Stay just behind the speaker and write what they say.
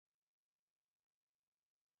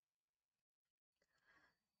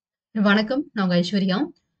வணக்கம். நான் உங்க ஐஸ்வர்யா.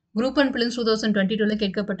 குரூப் அண்ட் பிலிம்ஸ் 2022ல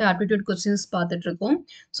கேட்கப்பட்ட ஆப்டிட்யூட் கொஸ்டின்ஸ் பார்த்துட்டு இருக்கோம்.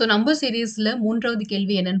 ஸோ நம்பர் சீரிஸ்ல 3வது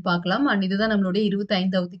கேள்வி என்னன்னு பார்க்கலாம். அண்ட் இதுதான் நம்மளுடைய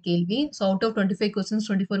 25வது கேள்வி. So out of 25 questions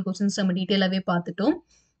 24 questions நம்ம டீட்டெயிலாவே பார்த்துட்டோம்.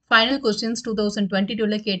 ஃபைனல் கொஸ்டின்ஸ்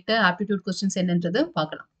 2022ல கேட்ட ஆப்டிட்யூட் கொஸ்டின்ஸ் என்னன்றது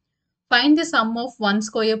பார்க்கலாம். Find the some of 1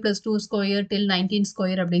 square plus 2 square till 19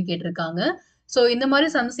 square அப்படின்னு கேட்டிருக்காங்க. ஸோ இந்த மாதிரி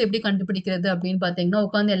சம்ஸ் எப்படி கண்டுபிடிக்கிறது அப்படின்னு பார்த்தீங்கன்னா,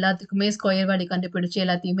 உட்காந்து எல்லாத்துக்குமே ஸ்கொயர் வேல்யூ கண்டுபிடிச்சு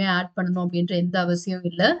எல்லாத்தையுமே ஆட் பண்ணணும் அப்படின்ற எந்த அவசியம்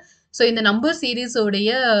இல்ல. ஸோ இந்த நம்பர் சீரிஸோடைய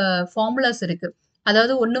ஃபார்முலாஸ் இருக்கு.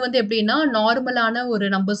 அதாவது ஒண்ணு வந்து எப்படின்னா, நார்மலான ஒரு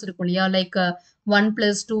நம்பர்ஸ் இருக்கும் இல்லையா? லைக் 1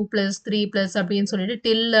 பிளஸ் 2 பிளஸ் 3 பிளஸ் அப்படின்னு சொல்லிட்டு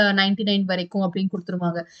டில் 99 வரைக்கும் அப்படின்னு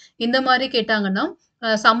குடுத்துருவாங்க. இந்த மாதிரி கேட்டாங்கன்னா,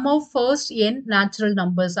 some of first n natural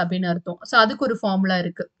numbers அப்படின்னு அர்த்தம். ஸோ அதுக்கு ஒரு ஃபார்முலா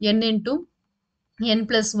இருக்கு. n into n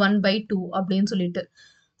plus 1 by 2 அப்படின்னு சொல்லிட்டு.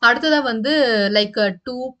 அடுத்ததா வந்து லைக்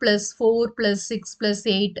 2 பிளஸ் 4 பிளஸ் 6 பிளஸ்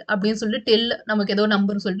 8 அப்படின்னு சொல்லிட்டு டில் நமக்கு ஏதோ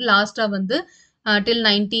நம்பர் சொல்லிட்டு லாஸ்டா வந்து டில்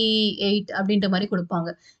 98 அப்படின்ற மாதிரி கொடுப்பாங்க.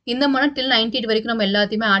 இந்த மாதிரி டில் 98 வரைக்கும் நம்ம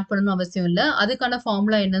எல்லாத்தையுமே ஆட் பண்ணணும் அவசியம் இல்லை. அதுக்கான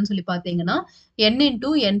ஃபார்முலா என்னன்னு சொல்லி பார்த்தீங்கன்னா n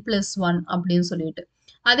இன்டூ n பிளஸ் 1 அப்படின்னு சொல்லிட்டு.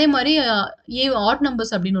 அதே மாதிரி ஆட்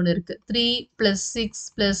நம்பர்ஸ் அப்படின்னு ஒன்று இருக்கு. 3 பிளஸ் 6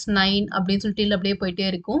 பிளஸ் 9 அப்படின்னு சொல்லிட்டு டில் அப்படியே போயிட்டே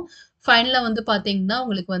இருக்கும். ஃபைனலாக வந்து பார்த்தீங்கன்னா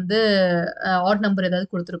உங்களுக்கு வந்து ஆட் நம்பர் ஏதாவது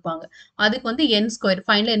கொடுத்துருப்பாங்க. அதுக்கு வந்து n ஸ்கொயர்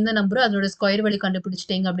ஃபைனலாக எந்த நம்பரோ அதோட ஸ்கொயர் வேல்யூ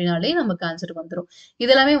கண்டுபிடிச்சிட்டிங்க அப்படின்னாலே நமக்கு ஆன்சர் வந்துடும்.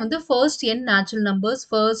 இதெல்லாமே வந்து first n natural numbers,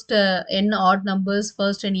 first n odd numbers,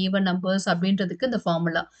 first n even numbers அப்படின்றதுக்கு இந்த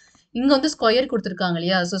ஃபார்முலா. இங்க வந்து ஸ்கொயர் கொடுத்துருக்காங்க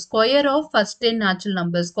இல்லையா? So square of first n natural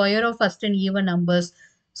numbers, square of first n even numbers,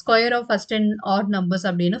 square of first n odd numbers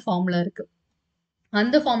அப்படின்னு formula இருக்கு.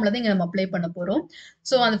 அந்த formula தான் இங்க நம்ம அப்ளை பண்ண போறோம்.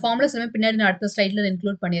 ஸோ அந்த ஃபார்முலாஸ் எல்லாமே பின்னாடி நான் அடுத்த ஸ்லைட்ல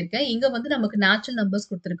இன்க்ளூட் பண்ணியிருக்கேன். இங்க வந்து நமக்கு நேச்சுரல் நம்பர்ஸ்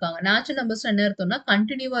கொடுத்துருக்காங்க. நேச்சுரல் நம்பர்ஸ் என்ன அர்த்தம்னா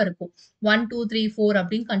கண்டினியூவா இருக்கும். 1, 2, 3, 4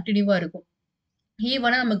 அப்படின்னு கண்டினியூவா இருக்கும்.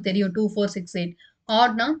 ஈவனா நமக்கு தெரியும் 2, 4, 6, 8.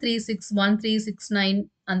 ஆட்னா 3, 6, 1, 3, 6, 9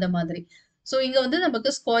 அந்த மாதிரி. ஸோ இங்க வந்து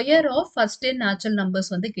நமக்கு square of first n natural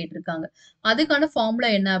numbers வந்து கேட்டிருக்காங்க. அதுக்கான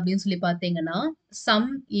ஃபார்முலா என்ன அப்படின்னு சொல்லி பார்த்தீங்கன்னா, some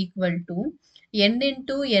equal to n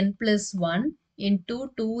into n plus 1 into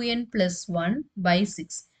 2n plus 1 by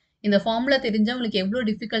 6. இந்த ஃபார்முலா தெரிஞ்சா உங்களுக்கு எவ்வளோ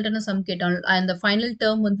டிஃபிகல்ட்டான சம் கேட்டாலும் அந்த ஃபைனல்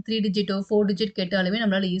டேர்ம் வந்து 3 டிஜிட்டோ 4 டிஜிட் கேட்டாலுமே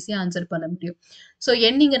நம்மளால ஈஸியா ஆன்சர் பண்ண முடியும். ஸோ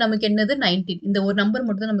n இங்க நமக்கு என்னது 19. இந்த ஒரு நம்பர்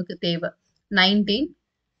மட்டும் தான் நமக்கு தேவை. 19,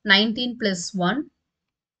 19 plus 1,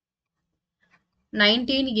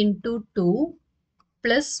 19 into 2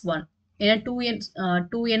 plus 1. ஏன்னா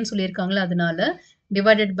 2n சொல்லியிருக்காங்களா அதனால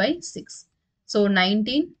divided by 6. So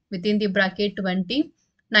 19 within the bracket 20.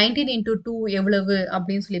 19 into 2 எவ்வளவு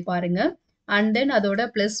அப்படின்னு சொல்லி பாருங்க. And then அதோட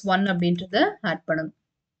plus 1 அப்படின்றத ஆட் பண்ணணும்.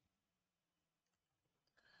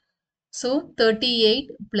 So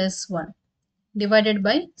 38 plus 1 divided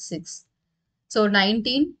by 6. So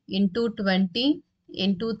 19 into 20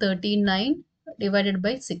 into 39 divided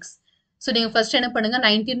by 6. So நீங்கள் ஃபர்ஸ்ட் என்ன பண்ணுங்க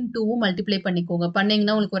 19 2வும் மல்டிப்ளை பண்ணிக்கோங்க.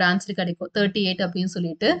 பண்ணீங்கன்னா உங்களுக்கு ஒரு ஆன்சர் கிடைக்கும் 38 அப்படின்னு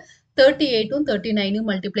சொல்லிட்டு 38ம் 39ம்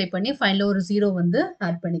மல்டிப்ளை பண்ணி ஃபைனலாக ஒரு 0 வந்து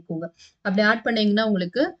ஆட் பண்ணிக்கோங்க. அப்படி ஆட் பண்ணீங்கன்னா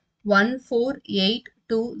உங்களுக்கு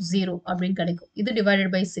 14820 அப்படின்னு கிடைக்கும். இது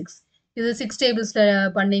டிவைடட் பை 6. இது 6 டேபிள்ஸில்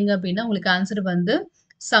பண்ணீங்க அப்படின்னா உங்களுக்கு ஆன்சர் வந்து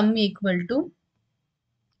சம் ஈக்குவல் டு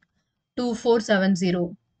 2470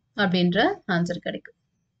 அப்படின்ற ஆன்சர் கிடைக்கும்.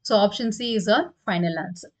 So option C is R final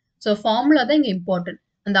answer. So formula தான் இங்கே இம்பார்ட்டன்ட்.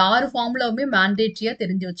 அந்த 6 ஃபார்முலாவுமே மேண்டேட்ரியா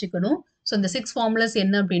தெரிஞ்சு வச்சுக்கணும். ஸோ இந்த 6 ஃபார்முலாஸ்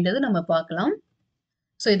என்ன அப்படின்றது நம்ம பார்க்கலாம்.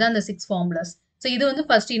 ஸோ இதான் இந்த 6 ஃபார்முலாஸ். ஸோ இது வந்து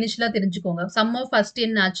ஃபர்ஸ்ட் இனிஷியலா தெரிஞ்சுக்கோங்க. Some of first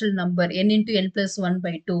n natural number n into n plus 1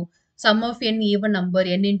 by 2. Some of n even number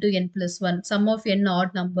n into n plus 1. Some of n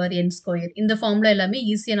add number n square. இந்த formula எல்லாமே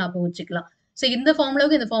ஈஸியா ஞாபகம் வச்சுக்கலாம். So இந்த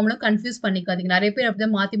ஃபார்முலாவுக்கு இந்த ஃபார்முலா கன்ஃபியூஸ் பண்ணிக்காதீங்க. நிறைய பேர்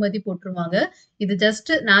அப்படிதான் மாத்தி மாத்தி போட்டுருவாங்க. இது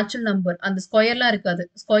ஜஸ்ட் நேச்சுரல் நம்பர். அந்த ஸ்கொயர்லாம் இருக்காது.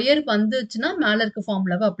 ஸ்கொயர் வந்துச்சுன்னா மேல இருக்க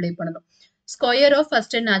ஃபார்முலாவை அப்ளை பண்ணணும். Square of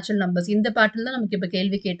first n natural numbers. இந்த பேட்டர்ன் தான் நமக்கு இப்ப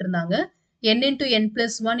கேள்வி கேட்டிருந்தாங்க. n into n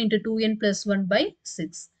plus 1 into 2n plus 1 by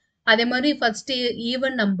 6. அதே மாதிரி ஃபர்ஸ்ட்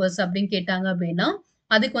ஈவன் நம்பர்ஸ் அப்படின்னு கேட்டாங்க அப்படின்னா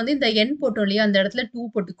அதுக்கு வந்து இந்த n போட்டோம் இல்லையா அந்த இடத்துல 2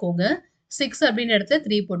 போட்டுக்கோங்க. 6 அப்படின்ற இடத்துல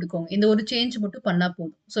 3 போட்டுக்கோங்க. இந்த ஒரு சேஞ்ச் மட்டும் பண்ணா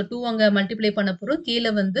போதும். ஸோ 2 அங்க மல்டிப்ளை பண்ண போறோம்.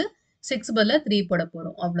 கீழே வந்து 6 பதிலா 3 போட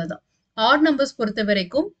போறோம். அவ்வளவுதான். ஆட் நம்பர்ஸ் பொறுத்த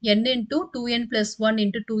வரைக்கும் n into 2n plus 1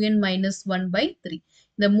 into 2n minus 1 by 3.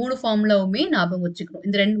 இந்த 3 ஃபார்முலாவுமே ஞாபகம் வச்சுக்கணும்.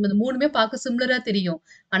 இந்த மூணுமே பார்க்க சிமிலரா தெரியும்.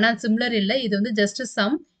 ஆனா சிமிலர் இல்லை. இது வந்து ஜஸ்ட்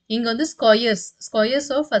சம். இங்க வந்து ஸ்கொயர்ஸ்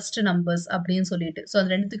ஆஃப் ஃபர்ஸ்ட் நம்பர்ஸ் அப்படின்னு சொல்லிட்டு. ஸோ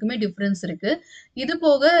அது ரெண்டுத்துக்குமே டிஃபரன்ஸ் இருக்கு. இது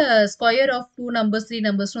போக ஸ்கொயர் ஆஃப் 2 நம்பர்ஸ் 3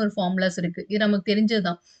 நம்பர்ஸ்னு ஒரு ஃபார்முலாஸ் இருக்கு. இது நமக்கு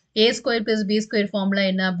தெரிஞ்சதுதான். a square plus b square formula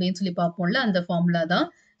என்ன அப்படின்னு சொல்லி பார்ப்போம்ல அந்த ஃபார்முலா தான்.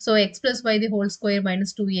 So X plus Y the whole square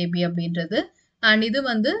minus 2ab அப்படின்றது. அண்ட் இது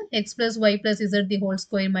வந்து X plus Y plus Z the whole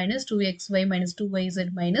square minus 2xy minus 2yz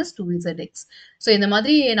minus 2zx. So இந்த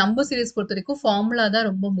மாதிரி நம்பர் சீரிஸ் பொறுத்தவரைக்கும் ஃபார்முலா தான்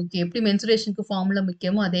ரொம்ப முக்கியம். எப்படி மென்சுரேஷனுக்கு ஃபார்முலா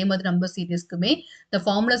முக்கியமோ, அதே மாதிரி நம்பர் சீரிஸ்க்குமே இந்த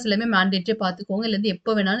ஃபார்முலாஸ் எல்லாமே மேண்டேட்டரியா பார்த்துக்கோங்க. இதுலேருந்து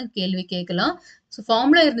எப்போ வேணாலும் கேள்வி கேட்கலாம். ஸோ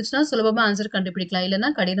ஃபார்முலா இருந்துச்சுன்னா சுலபமா ஆன்சர் கண்டுபிடிக்கலாம். இல்லன்னா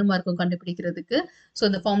கடினமா இருக்கும் கண்டுபிடிக்கிறதுக்கு. ஸோ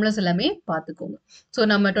இந்த ஃபார்முலாஸ் எல்லாமே பார்த்துக்கோங்க. ஸோ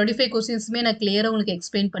நம்ம 25 கொஸ்டின்ஸுமே நான் கிளியரா உங்களுக்கு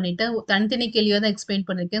எக்ஸ்பிளைன் பண்ணிட்டேன். தனித்தனி கேள்வியா தான் எக்ஸ்பிளைன்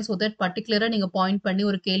பண்ணியிருக்கேன். ஸோ தட் பர்ட்டிகுலரா நீங்க பாயிண்ட் பண்ணி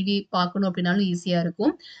ஒரு கேள்வி பார்க்கணும் அப்படின்னாலும் ஈஸியா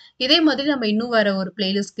இருக்கும். இதே மாதிரி நம்ம இன்னும் வேற ஒரு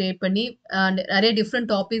பிளேலிஸ்ட் கிரியேட் பண்ணி நிறைய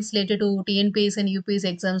different topics related to TNPSC and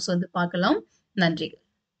UPSC exams வந்து பார்க்கலாம். நன்றி.